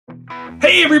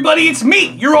Hey everybody, it's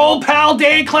me, your old pal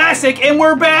Dan Classic, and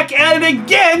we're back at it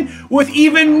again with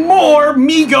even more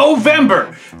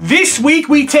MEGOVEMBER. This week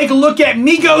we take a look at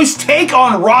MEGO's take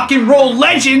on rock and roll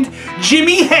legend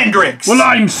Jimi Hendrix. Well,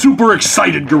 I'm super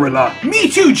excited, Gorilla. Me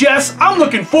too, Jess. I'm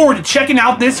looking forward to checking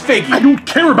out this figure. I don't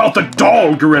care about the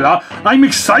doll, Gorilla. I'm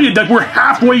excited that we're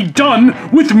halfway done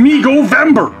with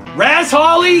MEGOVEMBER. Raz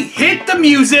Holly, hit the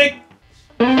music.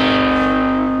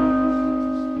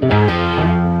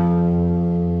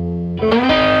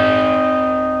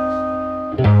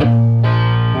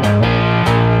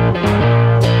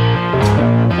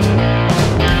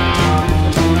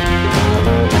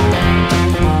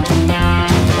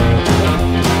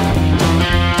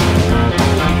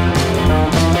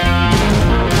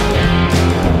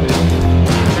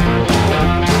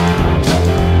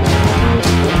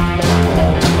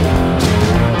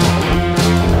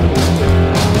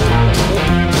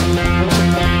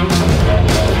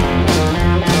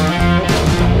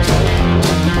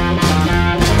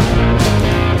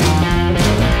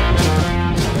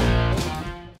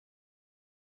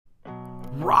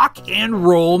 Rock and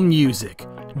roll music,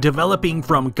 developing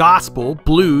from gospel,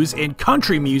 blues, and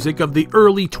country music of the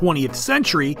early 20th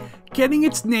century, getting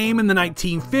its name in the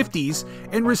 1950s,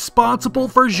 and responsible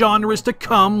for genres to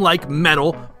come like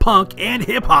metal, punk, and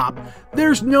hip-hop.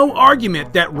 There's no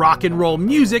argument that rock and roll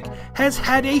music has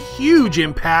had a huge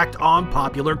impact on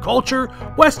popular culture,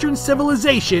 Western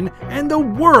civilization, and the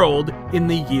world in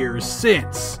the years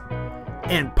since.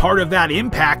 And part of that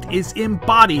impact is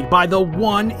embodied by the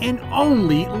one and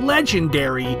only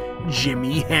legendary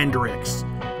Jimi Hendrix.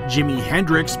 Jimi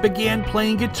Hendrix began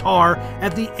playing guitar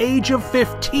at the age of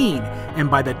 15, and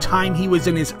by the time he was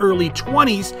in his early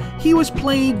 20s, he was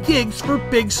playing gigs for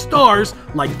big stars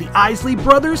like the Isley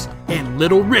Brothers and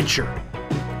Little Richard.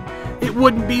 It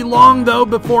wouldn't be long though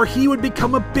before he would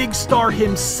become a big star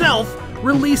himself,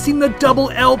 releasing the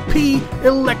double LP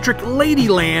Electric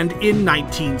Ladyland in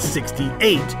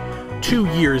 1968. 2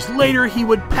 years later, he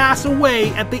would pass away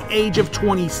at the age of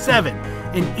 27,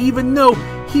 and even though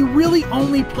he really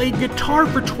only played guitar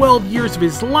for 12 years of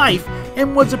his life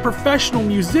and was a professional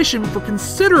musician for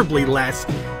considerably less,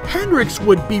 Hendrix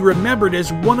would be remembered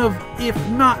as one of, if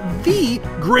not the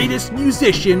greatest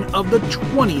musician of the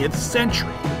 20th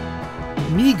century.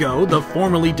 MEGO, the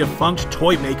formerly defunct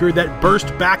toy maker that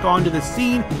burst back onto the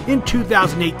scene in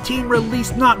 2018,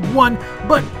 released not one,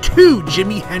 but 2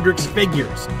 Jimi Hendrix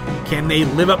figures. Can they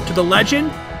live up to the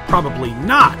legend? Probably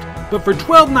not, but for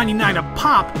 $12.99 a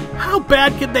pop, how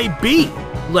bad could they be?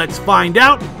 Let's find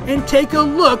out and take a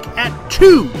look at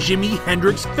 2 Jimi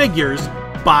Hendrix figures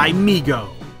by MEGO.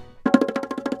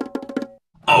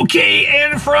 Okay,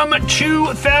 and from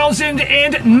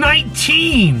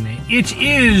 2019, it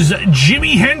is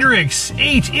Jimi Hendrix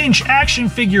 8-inch action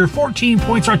figure, 14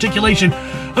 points articulation,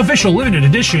 official limited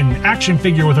edition action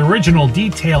figure with original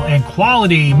detail and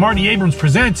quality. Marty Abrams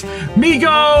presents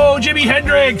MEGO Jimi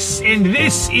Hendrix, and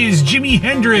this is Jimi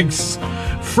Hendrix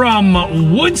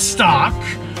from Woodstock.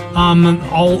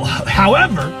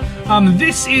 However,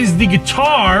 this is the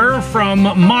guitar from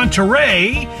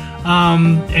Monterey.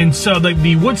 And so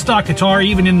the Woodstock guitar,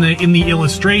 even in the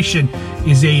illustration,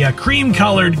 is a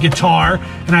cream-colored guitar,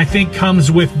 and I think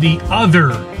comes with the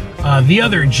other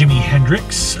Jimi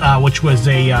Hendrix, which was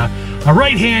a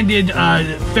right-handed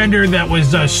Fender that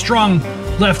was strung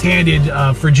left-handed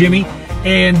for Jimi,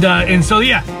 and so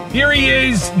yeah, here he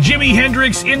is, Jimi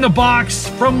Hendrix in the box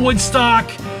from Woodstock.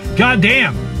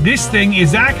 Goddamn, this thing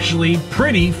is actually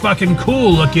pretty fucking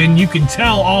cool looking. You can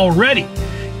tell already.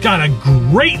 Got a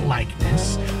great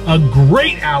likeness, a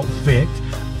great outfit,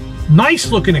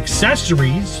 nice looking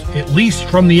accessories, at least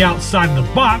from the outside of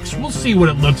the box. We'll see what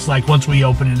it looks like once we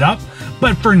open it up.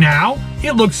 But for now,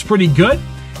 it looks pretty good.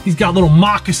 He's got little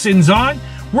moccasins on.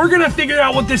 We're gonna figure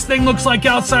out what this thing looks like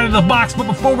outside of the box, but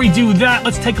before we do that,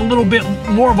 let's take a little bit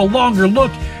more of a longer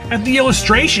look at the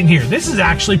illustration here. This is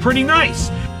actually pretty nice.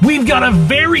 We've got a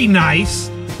very nice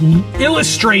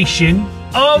illustration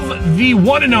of the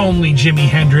one and only Jimi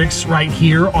Hendrix right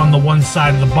here on the one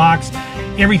side of the box.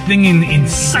 Everything in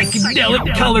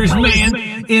psychedelic colors, man,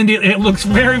 and it looks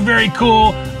very, very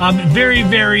cool. Very,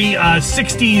 very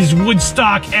 60s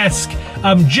Woodstock-esque.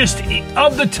 Just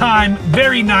of the time,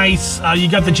 very nice. You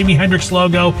got the Jimi Hendrix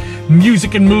logo,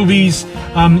 music and movies.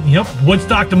 Yep,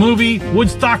 Woodstock the movie,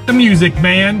 Woodstock the music,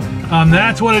 man.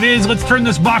 That's what it is. Let's turn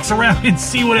this box around and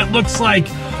see what it looks like.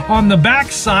 On the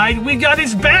back side, we got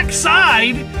his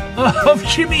backside of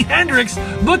Jimi Hendrix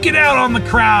looking out on the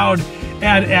crowd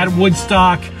at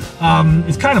Woodstock.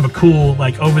 It's kind of a cool,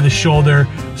 like, over-the-shoulder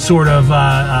sort of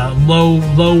low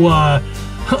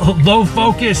low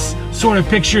focus sort of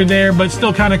picture there, but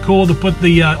still kind of cool to put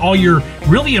the all your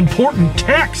really important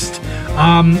text.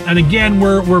 And again,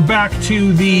 we're back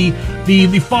to the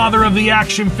father of the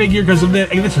action figure, because of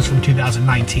this is from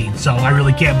 2019, so I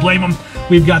really can't blame him.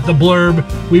 We've got the blurb,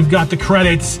 we've got the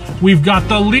credits, we've got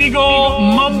the legal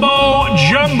mumbo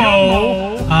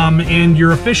jumbo, and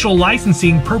your official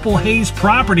licensing, Purple Haze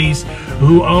Properties,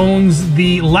 who owns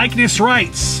the likeness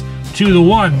rights to the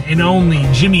one and only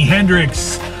Jimi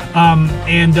Hendrix.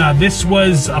 This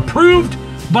was approved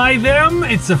by them.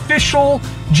 It's official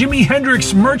Jimi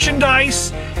Hendrix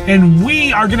merchandise, and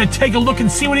we are going to take a look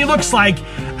and see what he looks like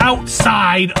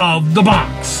outside of the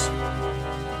box.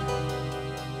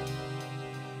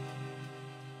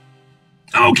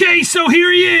 Okay, so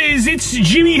here he is. It's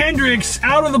Jimi Hendrix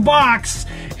out of the box,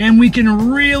 and we can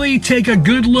really take a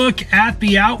good look at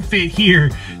the outfit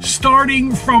here,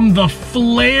 starting from the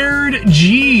flared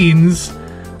jeans.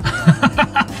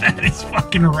 That is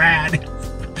fucking rad.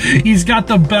 He's got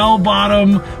the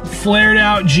bell-bottom,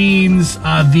 flared-out jeans,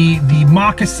 the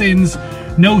moccasins,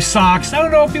 no socks. I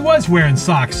don't know if he was wearing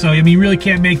socks, so I mean, you really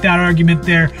can't make that argument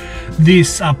there.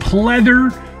 This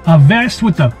pleather vest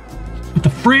with the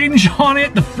fringe on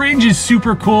it. The fringe is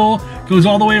super cool. Goes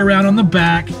all the way around on the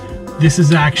back. This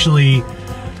is actually,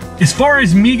 as far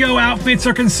as MEGO outfits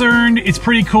are concerned, it's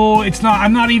pretty cool. It's not.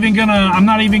 I'm not even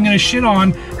gonna shit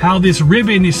on how this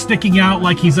ribbon is sticking out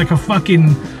like he's like a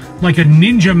fucking, like a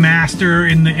ninja master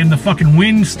in the fucking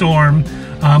windstorm,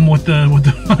 with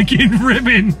the fucking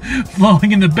ribbon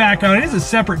flowing in the background. It is a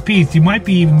separate piece. You might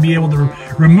even be able to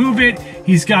remove it.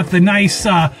 He's got the nice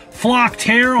flocked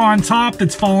hair on top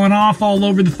that's falling off all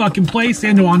over the fucking place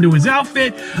and onto his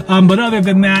outfit. But other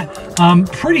than that,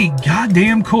 pretty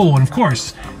goddamn cool. And of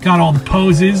course, got all the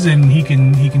poses, and he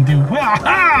can do, well,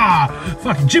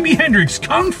 fucking Jimi Hendrix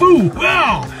Kung Fu.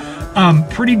 Well,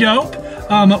 pretty dope.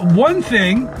 One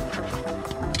thing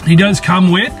he does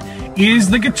come with is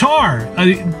the guitar.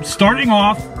 Starting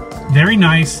off, very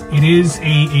nice. It is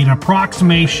an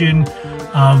approximation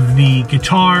of the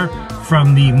guitar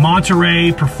from the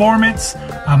Monterey performance.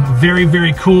 Very,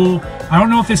 very cool. I don't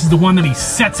know if this is the one that he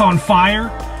sets on fire.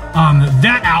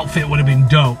 That outfit would have been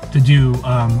dope to do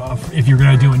if you're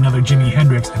going to do another Jimi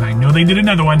Hendrix, and I know they did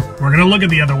another one. We're going to look at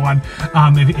the other one.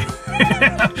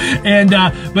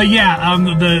 But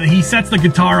yeah, he sets the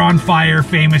guitar on fire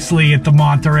famously at the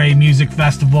Monterey Music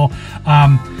Festival.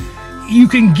 You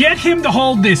can get him to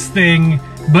hold this thing,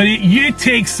 but it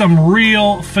takes some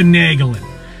real finagling.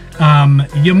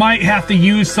 You might have to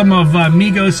use some of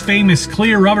MEGO's famous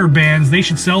clear rubber bands. They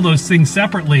should sell those things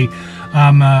separately.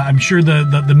 I'm sure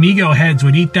the MEGO heads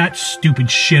would eat that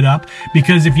stupid shit up,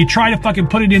 because if you try to fucking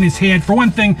put it in his hand, for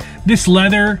one thing, this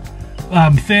leather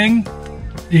thing,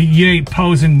 you ain't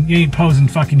posing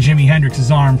fucking Jimi Hendrix's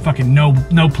arm, fucking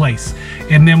no place.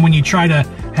 And then when you try to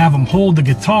have him hold the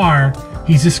guitar,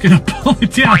 he's just gonna pull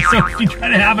it down. So if you try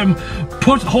to have him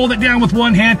hold it down with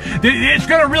one hand, it's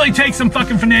gonna really take some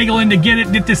fucking finagling to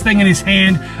get this thing in his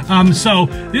hand. So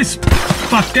this,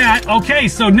 fuck that. Okay,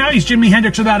 so now he's Jimi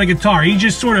Hendrix without a guitar. He's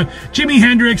just sort of Jimi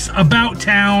Hendrix about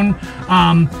town,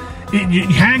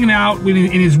 hanging out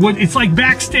in his wood. It's like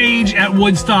backstage at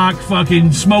Woodstock,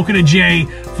 fucking smoking a J,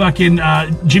 fucking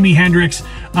Jimi Hendrix.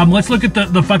 Let's look at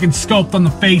the fucking sculpt on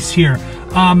the face here.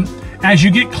 As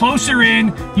you get closer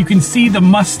in, you can see the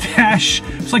mustache.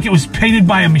 It's like it was painted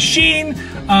by a machine.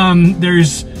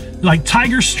 There's like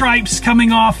tiger stripes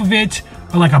coming off of it,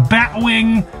 or like a bat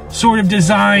wing sort of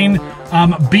design.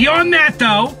 Beyond that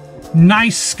though,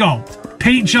 nice sculpt.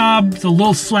 Paint job, it's a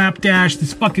little slapdash. The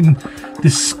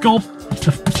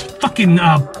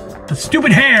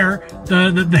stupid hair,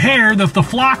 the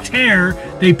flocked hair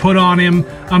they put on him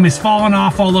is falling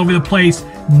off all over the place.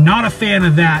 Not a fan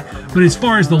of that. But as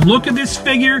far as the look of this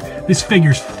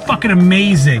figure's fucking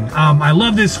amazing. I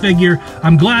love this figure.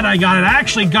 I'm glad I got it. I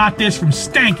actually got this from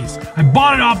Stankus. I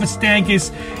bought it off of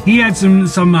Stankus. He had some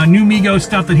new MEGO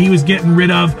stuff that he was getting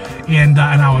rid of, and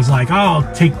I was like, oh,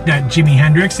 I'll take that Jimi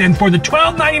Hendrix. And for the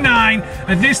 $12.99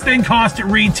 that this thing cost at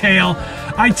retail,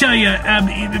 I tell you,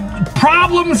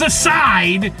 problems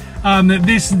aside,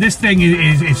 this thing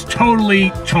is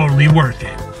totally worth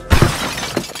it.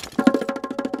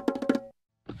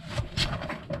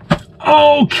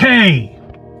 Okay,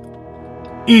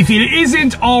 if it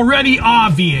isn't already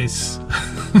obvious,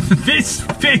 this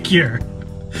figure,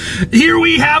 here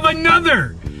we have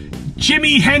another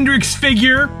Jimi Hendrix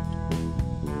figure.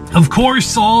 Of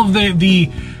course, all of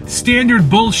the standard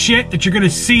bullshit that you're going to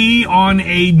see on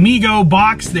a MEGO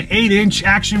box, the 8-inch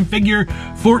action figure,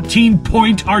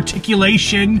 14-point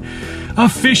articulation,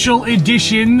 official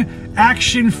edition,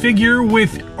 action figure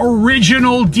with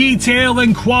original detail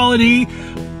and quality.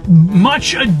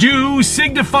 Much ado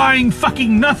signifying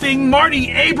fucking nothing. Marty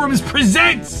Abrams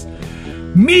presents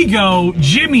MEGO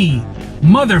Jimi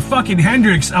motherfucking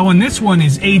Hendrix. Oh, and this one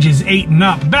is ages 8 and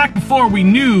up. Back before we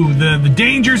knew the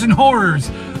dangers and horrors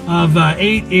of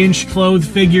 8-inch clothed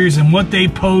figures and what they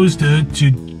pose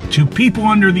to people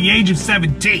under the age of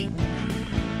 17.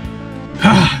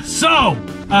 So,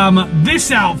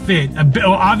 this outfit,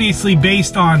 obviously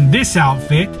based on this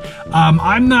outfit,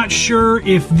 I'm not sure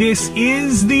if this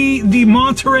is the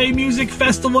Monterey Music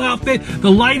Festival outfit.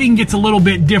 The lighting gets a little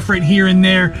bit different here and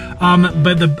there,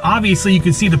 but obviously you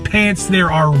can see the pants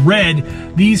there are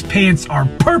red. These pants are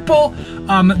purple.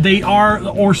 They are,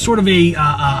 or sort of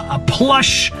a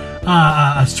plush,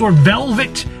 sort of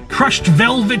velvet, crushed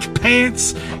velvet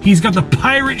pants. He's got the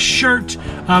pirate shirt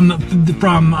from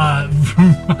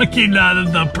fucking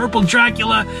the Purple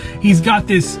Dracula. He's got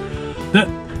this.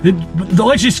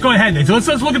 Let's just go ahead. Let's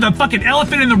look at the fucking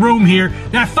elephant in the room here.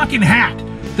 That fucking hat,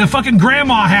 the fucking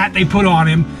grandma hat they put on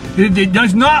him. It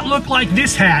does not look like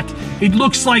this hat. It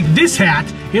looks like this hat.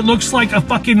 It looks like a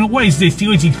fucking, what is this?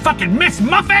 Is he fucking Miss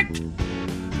Muffet?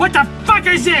 What the fuck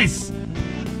is this?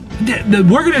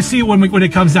 We're gonna see it when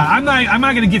it comes out. I'm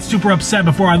not gonna get super upset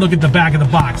before I look at the back of the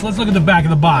box. Let's look at the back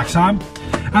of the box, huh?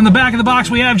 On the back of the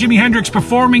box, we have Jimi Hendrix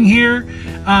performing here,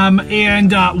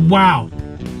 wow,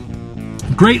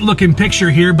 great looking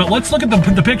picture here. But let's look at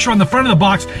the picture on the front of the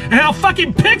box and how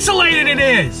fucking pixelated it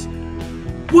is.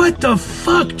 What the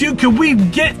fuck, dude? Can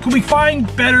we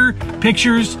find better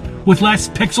pictures with less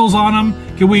pixels on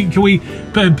them? Can we?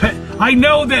 I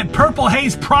know that Purple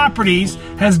Haze Properties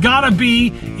has got to be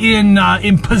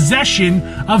in possession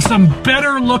of some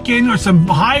better looking or some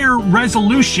higher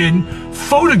resolution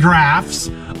photographs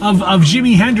of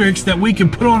Jimi Hendrix that we can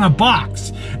put on a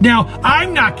box. Now,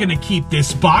 I'm not going to keep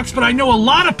this box, but I know a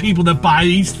lot of people that buy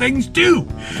these things do.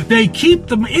 They keep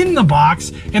them in the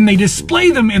box and they display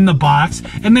them in the box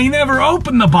and they never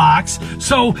open the box.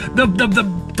 So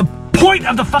the point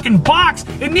of the fucking box,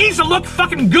 it needs to look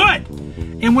fucking good.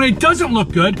 And when it doesn't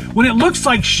look good, when it looks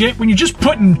like shit, when you're just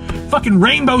putting fucking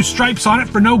rainbow stripes on it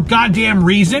for no goddamn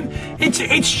reason,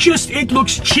 it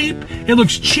looks cheap. It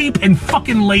looks cheap and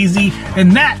fucking lazy.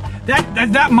 And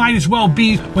that might as well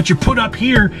be what you put up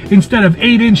here instead of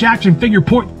 8-inch action figure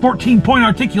 14-point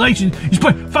articulation. You just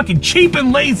put fucking cheap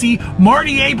and lazy.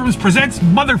 Marty Abrams presents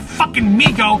motherfucking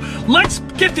MEGO. Let's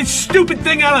get this stupid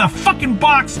thing out of the fucking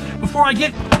box before I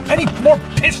get any more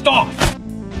pissed off.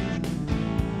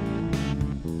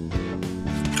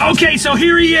 Okay, so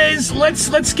here he is.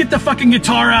 Let's get the fucking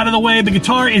guitar out of the way. The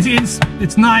guitar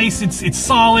it's nice, it's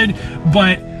solid,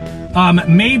 but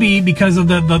maybe because of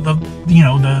the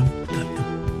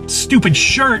stupid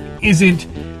shirt isn't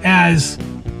as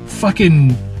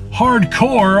fucking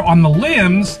hardcore on the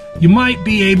limbs, you might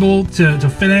be able to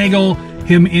finagle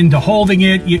him into holding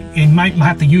it. You might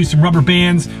have to use some rubber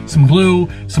bands, some glue,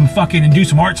 and do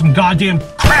some art, some goddamn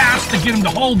crafts to get him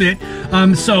to hold it.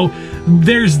 So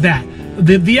there's that.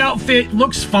 The outfit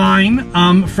looks fine.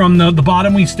 From the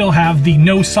bottom, we still have the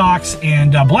no socks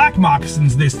and black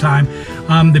moccasins this time.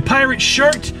 The pirate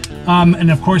shirt,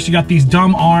 and of course you got these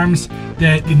dumb arms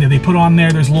that they put on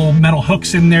there. There's little metal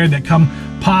hooks in there that come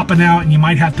popping out, and you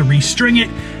might have to restring it,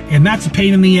 and that's a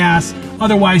pain in the ass.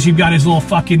 Otherwise, you've got his little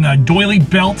fucking doily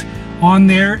belt on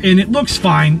there, and it looks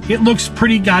fine. It looks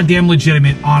pretty goddamn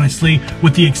legitimate, honestly,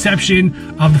 with the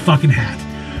exception of the fucking hat.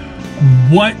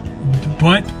 But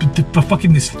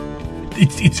fucking this,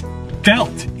 it's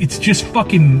felt. It's just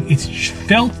fucking, it's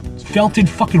felted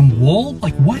fucking wool.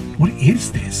 Like what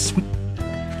is this? What?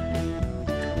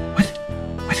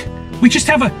 We just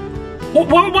have a.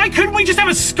 Why couldn't we just have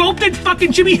a sculpted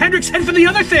fucking Jimi Hendrix head for the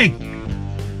other thing?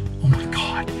 Oh my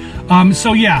god.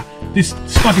 So yeah, this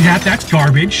fucking hat, that's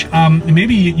garbage.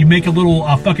 Maybe you make a little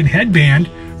fucking headband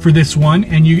for this one,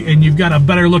 and you've got a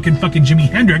better looking fucking Jimi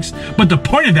Hendrix. But the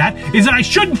point of that is that I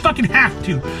shouldn't fucking have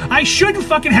to. I shouldn't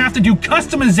fucking have to do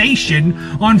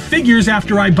customization on figures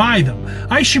after I buy them.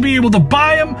 I should be able to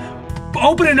buy them,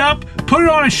 open it up, put it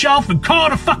on a shelf, and call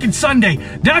it a fucking Sunday.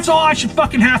 That's all I should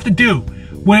fucking have to do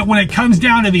when it comes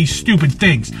down to these stupid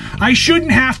things. I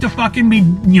shouldn't have to fucking be,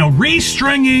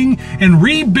 restringing and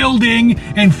rebuilding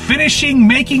and finishing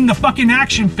making the fucking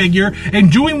action figure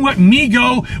and doing what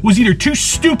MEGO was either too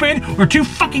stupid or too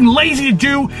fucking lazy to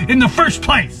do in the first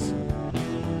place.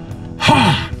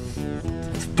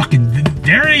 Fucking,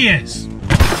 there he is.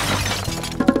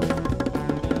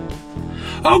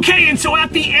 Okay, and so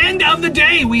at the end of the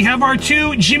day, we have our two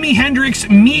Jimi Hendrix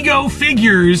MEGO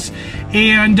figures,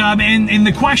 and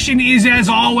the question is, as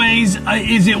always,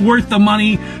 is it worth the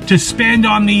money to spend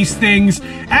on these things?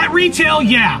 At retail,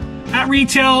 yeah. At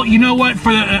retail, you know what,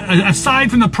 for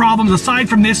aside from the problems, aside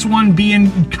from this one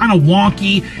being kind of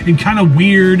wonky and kind of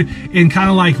weird and kind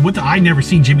of like, I never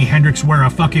seen Jimi Hendrix wear a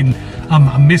fucking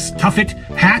a Miss Tuffet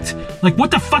hat. Like,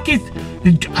 what the fuck is...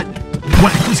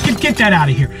 What? Let's get that out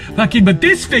of here. Fucking, but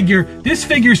this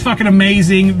figure's fucking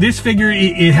amazing. This figure,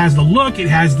 it has the look, it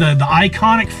has the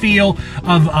iconic feel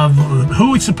of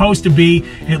who it's supposed to be.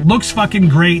 It looks fucking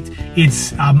great.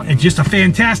 It's just a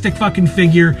fantastic fucking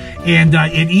figure, and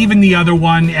even the other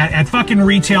one at fucking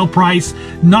retail price,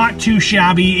 not too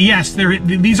shabby. Yes,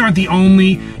 these aren't the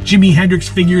only Jimi Hendrix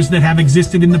figures that have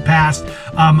existed in the past,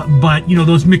 but you know,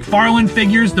 those McFarlane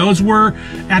figures, those were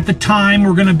at the time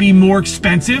were going to be more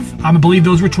expensive. I believe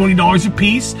those were $20 a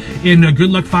piece, and good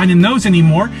luck finding those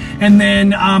anymore. And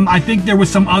then I think there was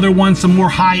some other ones, some more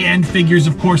high-end figures,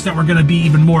 of course, that were going to be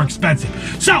even more expensive.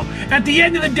 So at the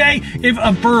end of the day, if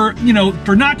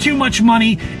for not too much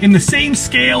money, in the same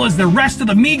scale as the rest of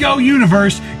the MEGO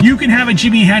universe, you can have a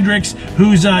Jimi Hendrix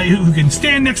who can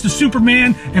stand next to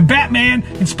Superman and Batman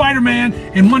and Spider-Man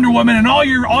and Wonder Woman and all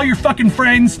your fucking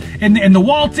friends and the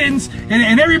Waltons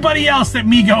and everybody else that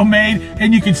MEGO made,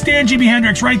 and you can stand Jimi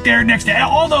Hendrix right there next to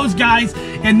all those guys.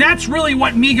 And that's really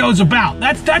what MEGO's about.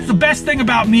 That's the best thing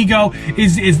about MEGO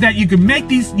is that you can make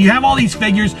these, you have all these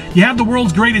figures, you have the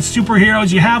world's greatest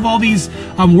superheroes, you have all these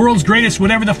world's greatest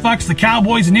whatever the fucks, the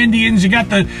cowboys and Indians, you got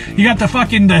the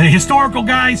fucking historical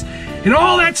guys and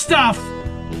all that stuff,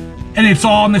 and it's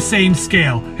all on the same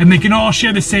scale, and they can all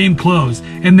share the same clothes,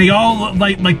 and they all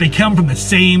like they come from the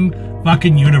same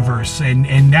fucking universe,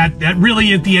 and that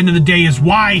really at the end of the day is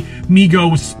why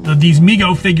these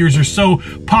MEGO figures are so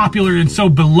popular and so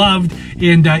beloved,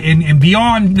 and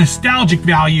beyond nostalgic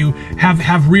value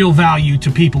have real value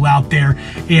to people out there.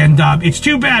 And it's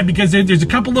too bad because there's a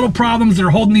couple little problems that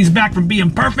are holding these back from being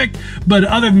perfect, but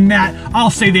other than that, I'll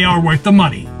say they are worth the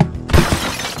money.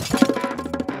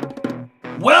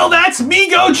 Well, that's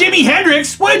MEGO Jimi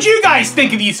Hendrix. What did you guys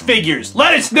think of these figures?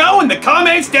 Let us know in the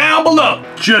comments down below.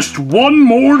 Just one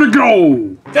more to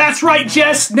go. That's right,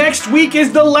 Jess. Next week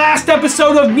is the last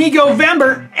episode of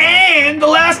MEGOVEMBER and the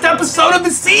last episode of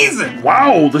the season.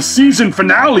 Wow, the season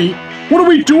finale? What are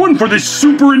we doing for this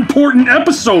super important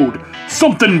episode?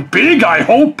 Something big, I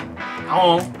hope. I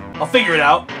don't know. I'll figure it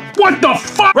out. What the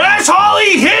fuck? Raz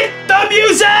Holly, hit the music!